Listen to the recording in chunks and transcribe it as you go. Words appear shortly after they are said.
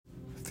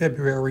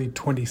February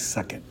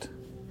 22nd.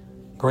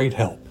 Great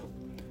help.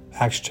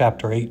 Acts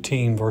chapter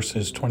 18,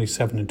 verses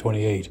 27 and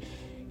 28.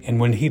 And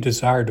when he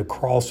desired to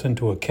cross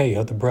into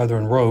Achaia, the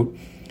brethren wrote,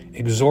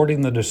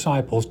 exhorting the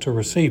disciples to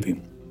receive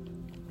him.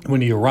 When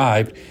he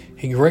arrived,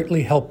 he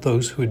greatly helped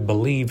those who had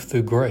believed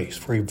through grace,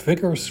 for he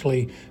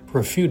vigorously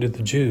refuted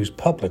the Jews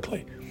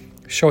publicly,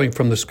 showing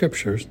from the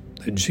Scriptures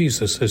that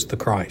Jesus is the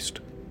Christ.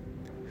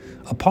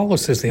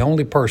 Apollos is the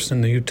only person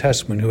in the New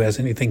Testament who has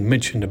anything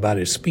mentioned about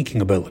his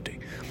speaking ability.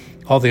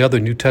 All the other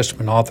New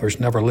Testament authors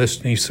never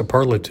list any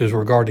superlatives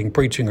regarding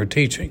preaching or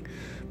teaching.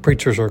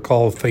 Preachers are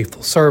called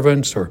faithful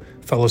servants or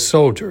fellow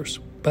soldiers,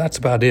 but that's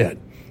about it.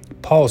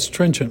 Paul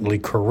stringently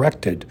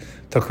corrected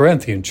the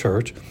Corinthian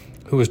church,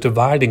 who was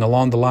dividing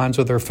along the lines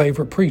of their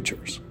favorite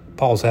preachers.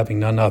 Paul's having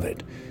none of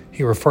it.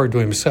 He referred to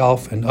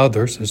himself and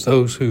others as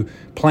those who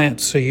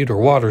plant seed or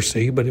water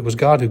seed, but it was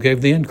God who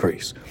gave the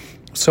increase.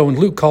 So when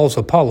Luke calls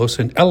Apollos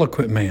an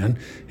eloquent man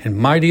and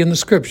mighty in the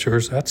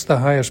Scriptures, that's the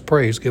highest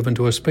praise given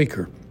to a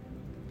speaker.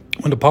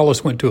 When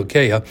Apollos went to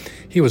Achaia,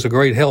 he was a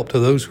great help to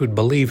those who had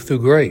believed through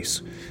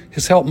grace.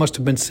 His help must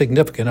have been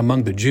significant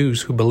among the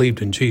Jews who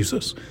believed in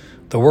Jesus.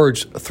 The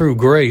words "through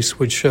grace"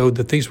 would show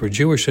that these were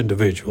Jewish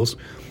individuals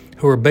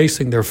who were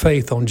basing their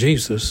faith on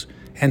Jesus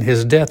and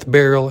his death,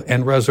 burial,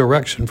 and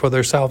resurrection for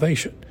their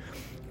salvation.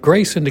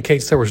 Grace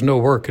indicates there was no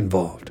work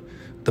involved.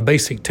 The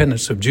basic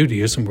tenets of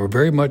Judaism were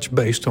very much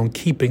based on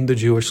keeping the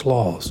Jewish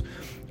laws.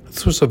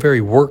 This was a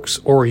very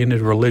works-oriented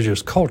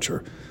religious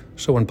culture,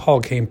 so when Paul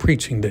came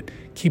preaching that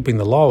keeping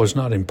the law is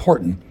not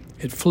important,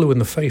 it flew in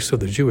the face of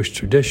the Jewish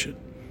tradition.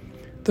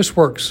 This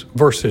works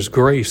versus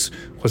grace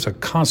was a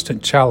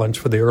constant challenge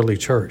for the early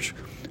church.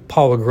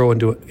 Paul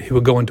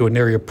would go into an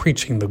area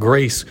preaching the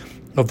grace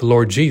of the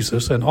Lord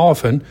Jesus, and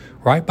often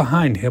right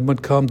behind him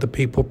would come the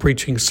people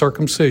preaching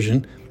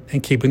circumcision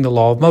and keeping the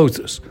law of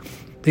Moses.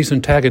 These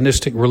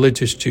antagonistic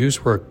religious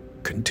Jews were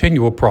a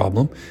continual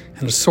problem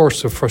and a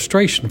source of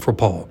frustration for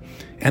Paul,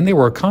 and they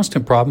were a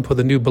constant problem for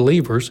the new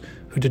believers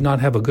who did not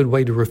have a good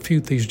way to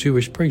refute these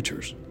Jewish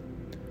preachers.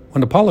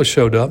 When Apollos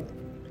showed up,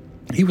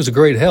 he was a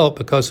great help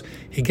because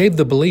he gave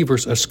the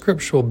believers a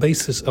scriptural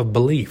basis of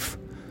belief.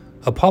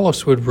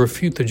 Apollos would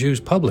refute the Jews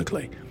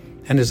publicly,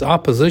 and his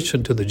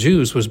opposition to the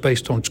Jews was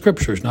based on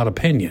Scriptures, not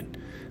opinion.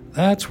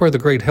 That's where the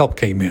great help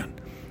came in.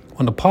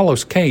 When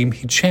Apollos came,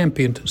 he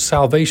championed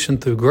salvation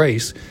through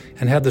grace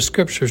and had the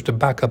Scriptures to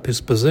back up his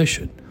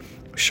position.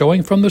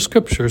 Showing from the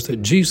Scriptures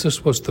that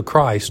Jesus was the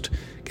Christ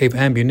gave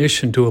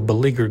ammunition to a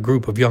beleaguered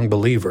group of young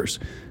believers.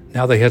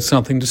 Now they had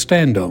something to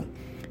stand on,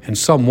 and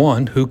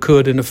someone who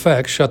could, in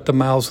effect, shut the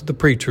mouths of the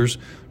preachers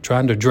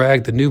trying to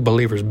drag the new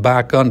believers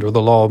back under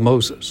the law of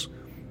Moses.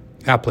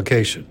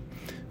 Application.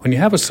 When you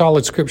have a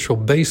solid scriptural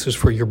basis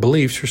for your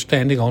beliefs, you're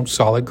standing on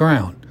solid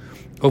ground.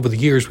 Over the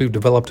years, we've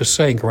developed a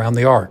saying around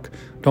the ark: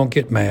 don't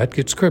get mad,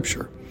 get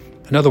Scripture.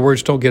 In other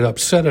words, don't get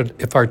upset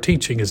if our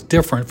teaching is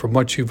different from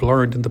what you've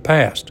learned in the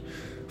past.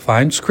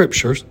 Find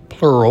Scriptures,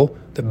 plural,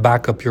 that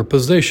back up your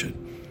position.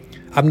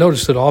 I've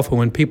noticed that often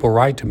when people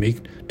write to me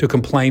to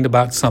complain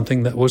about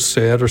something that was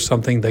said or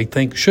something they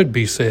think should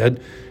be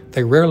said,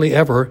 they rarely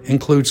ever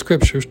include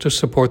Scriptures to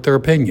support their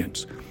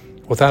opinions.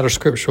 Without a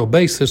scriptural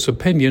basis,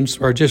 opinions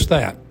are just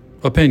that,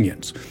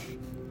 opinions.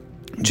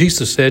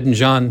 Jesus said in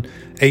John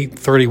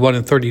 8:31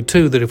 and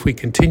 32 that if we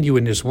continue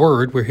in his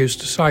word, we're his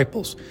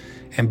disciples.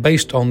 And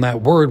based on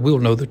that word, we'll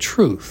know the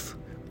truth,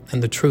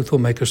 and the truth will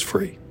make us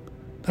free.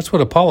 That's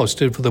what Apollos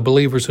did for the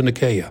believers in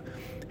Achaia.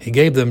 He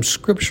gave them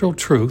scriptural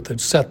truth that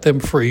set them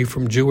free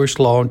from Jewish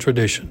law and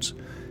traditions.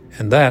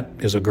 And that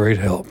is a great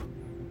help.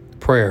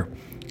 Prayer.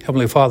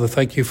 Heavenly Father,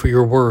 thank you for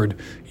your word.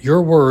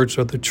 Your words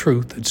are the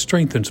truth that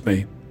strengthens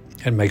me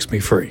and makes me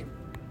free.